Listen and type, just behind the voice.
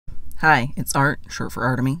Hi, it's Art, short for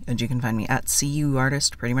Artemy, and you can find me at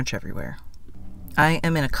CUArtist pretty much everywhere. I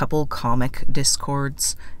am in a couple comic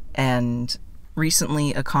discords, and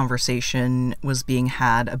recently a conversation was being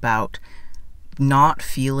had about not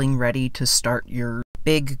feeling ready to start your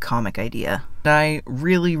big comic idea. I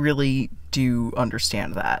really do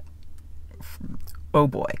understand that. Oh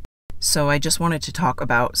boy. So I just wanted to talk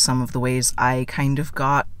about some of the ways I kind of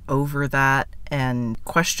got over that and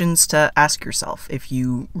questions to ask yourself if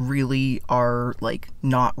you really are,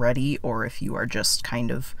 not ready or if you are just kind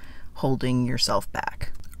of holding yourself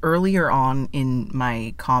back. Earlier on in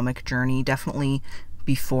my comic journey, definitely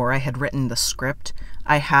before I had written the script,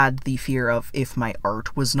 I had the fear of if my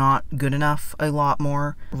art was not good enough a lot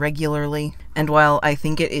more regularly. And while I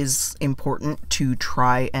think it is important to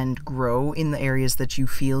try and grow in the areas that you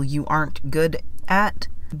feel you aren't good at,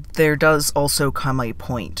 there does also come a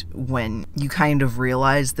point when you kind of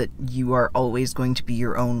realize that you are always going to be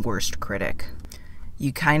your own worst critic.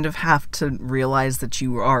 You kind of have to realize that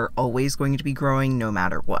you are always going to be growing no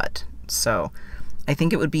matter what. So I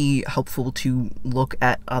think it would be helpful to look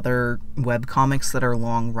at other webcomics that are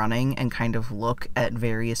long running and kind of look at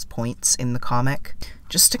various points in the comic,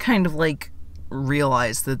 just to kind of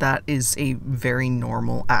realize that that is a very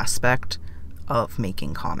normal aspect of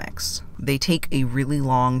making comics. They take a really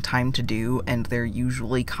long time to do, and they're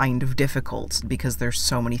usually kind of difficult because there's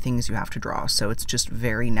so many things you have to draw, so it's just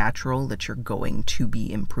very natural that you're going to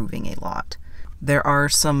be improving a lot. There are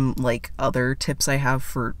some, other tips I have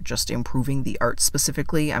for just improving the art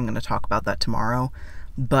specifically. I'm going to talk about that tomorrow.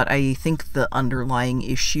 But I think the underlying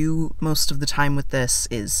issue most of the time with this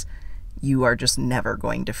is you are just never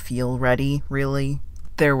going to feel ready, really.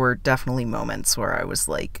 There were definitely moments where I was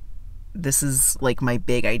like, this is, my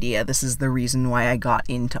big idea. This is the reason why I got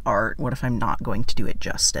into art. What if I'm not going to do it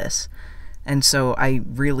justice? And so I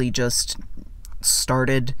really just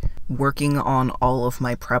started working on all of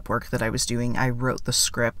my prep work that I was doing. I wrote the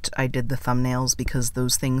script, I did the thumbnails, because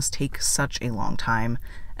those things take such a long time,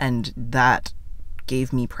 and that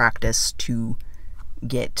gave me practice to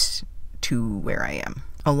get to where I am.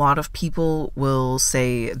 A lot of people will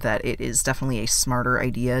say that it is definitely a smarter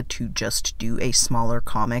idea to just do a smaller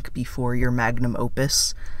comic before your magnum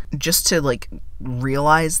opus, just to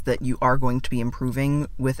realize that you are going to be improving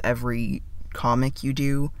with every comic you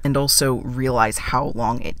do, and also realize how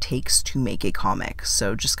long it takes to make a comic.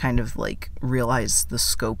 So just kind of realize the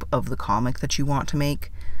scope of the comic that you want to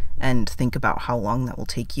make and think about how long that will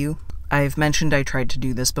take you. I've mentioned I tried to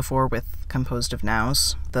do this before with Composed of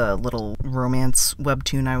Nows, the little romance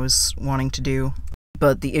webtoon I was wanting to do,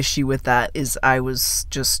 but the issue with that is I was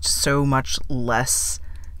just so much less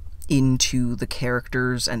into the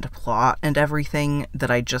characters and plot and everything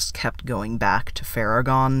that I just kept going back to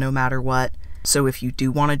Faragon no matter what. So if you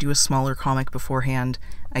do want to do a smaller comic beforehand,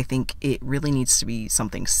 I think it really needs to be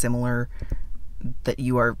something similar that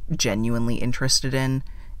you are genuinely interested in.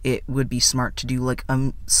 It would be smart to do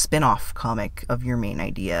a spin-off comic of your main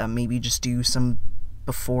idea, maybe just do some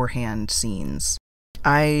beforehand scenes.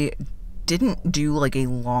 I didn't do a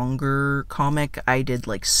longer comic. I did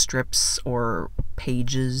strips or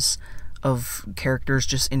pages of characters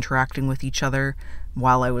just interacting with each other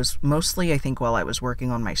while I was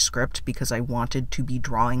working on my script, because I wanted to be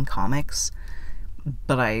drawing comics,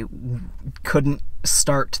 but I couldn't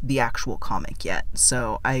start the actual comic yet.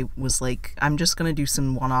 So I was I'm just gonna do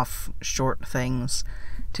some one-off short things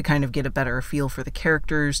to kind of get a better feel for the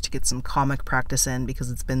characters, to get some comic practice in, because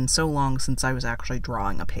it's been so long since I was actually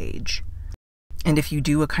drawing a page. And if you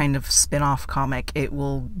do a kind of spin-off comic, it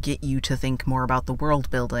will get you to think more about the world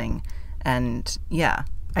building. And yeah,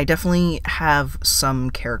 I definitely have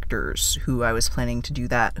some characters who I was planning to do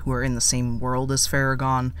that who are in the same world as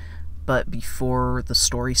Faragon, but before the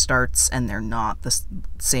story starts, and they're not the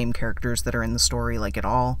same characters that are in the story at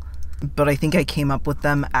all. But I think I came up with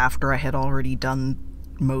them after I had already done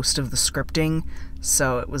most of the scripting,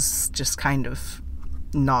 so it was just kind of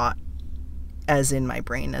not as in my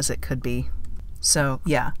brain as it could be. So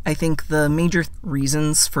yeah, I think the major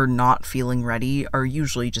reasons for not feeling ready are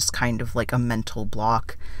usually just kind of a mental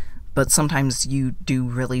block, but sometimes you do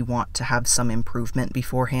really want to have some improvement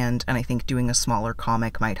beforehand, and I think doing a smaller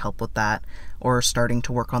comic might help with that, or starting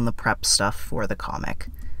to work on the prep stuff for the comic.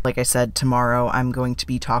 Like I said, tomorrow I'm going to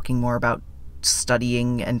be talking more about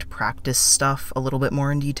studying and practice stuff a little bit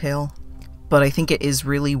more in detail. But I think it is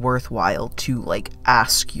really worthwhile to,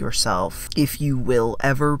 ask yourself if you will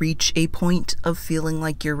ever reach a point of feeling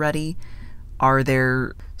like you're ready. Are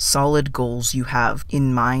there solid goals you have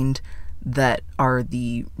in mind that are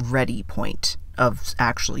the ready point of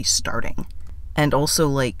actually starting? And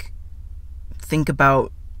also, think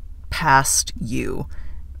about past you.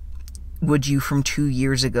 would you from 2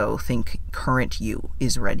 years ago think current you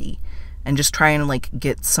is ready? And just try and like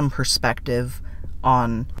get some perspective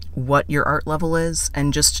on what your art level is,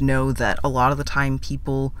 and just know that a lot of the time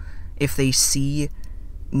people, if they see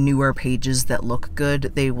newer pages that look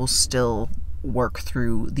good, they will still work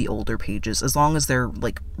through the older pages. As long as they're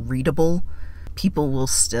like readable, people will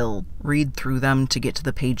still read through them to get to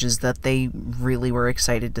the pages that they really were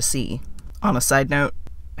excited to see. On a side note,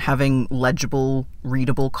 having legible,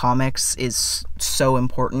 readable comics is so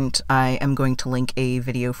important. I am going to link a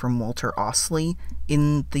video from Walter Osley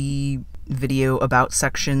in the video about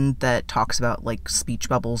section that talks about like speech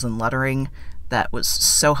bubbles and lettering. That was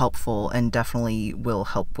so helpful and definitely will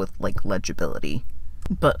help with like legibility.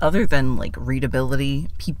 But other than like readability,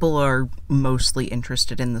 people are mostly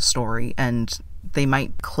interested in the story, and they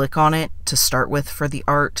might click on it to start with for the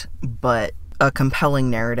art, but a compelling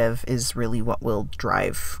narrative is really what will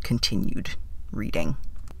drive continued reading.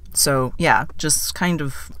 So yeah, just kind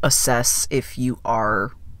of assess if you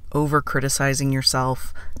are over-criticizing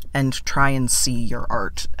yourself and try and see your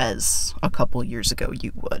art as a couple years ago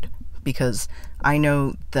you would. Because I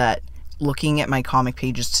know that looking at my comic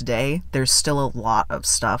pages today, there's still a lot of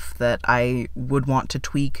stuff that I would want to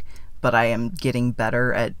tweak, but I am getting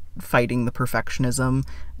better at fighting the perfectionism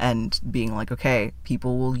and being like, okay,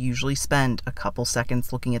 people will usually spend a couple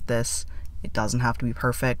seconds looking at this. It doesn't have to be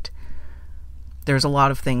perfect. There's a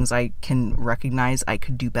lot of things I can recognize I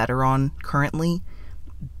could do better on currently,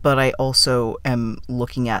 but I also am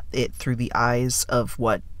looking at it through the eyes of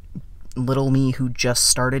what little me who just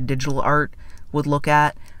started digital art would look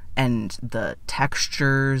at, and the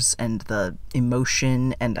textures and the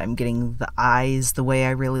emotion, and I'm getting the eyes the way I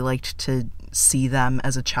really liked to see them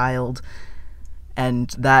as a child, and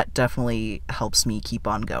that definitely helps me keep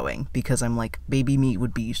on going, because I'm like, baby me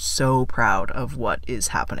would be so proud of what is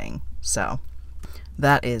happening. So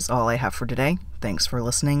that is all I have for today. Thanks for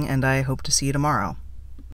listening, and I hope to see you tomorrow.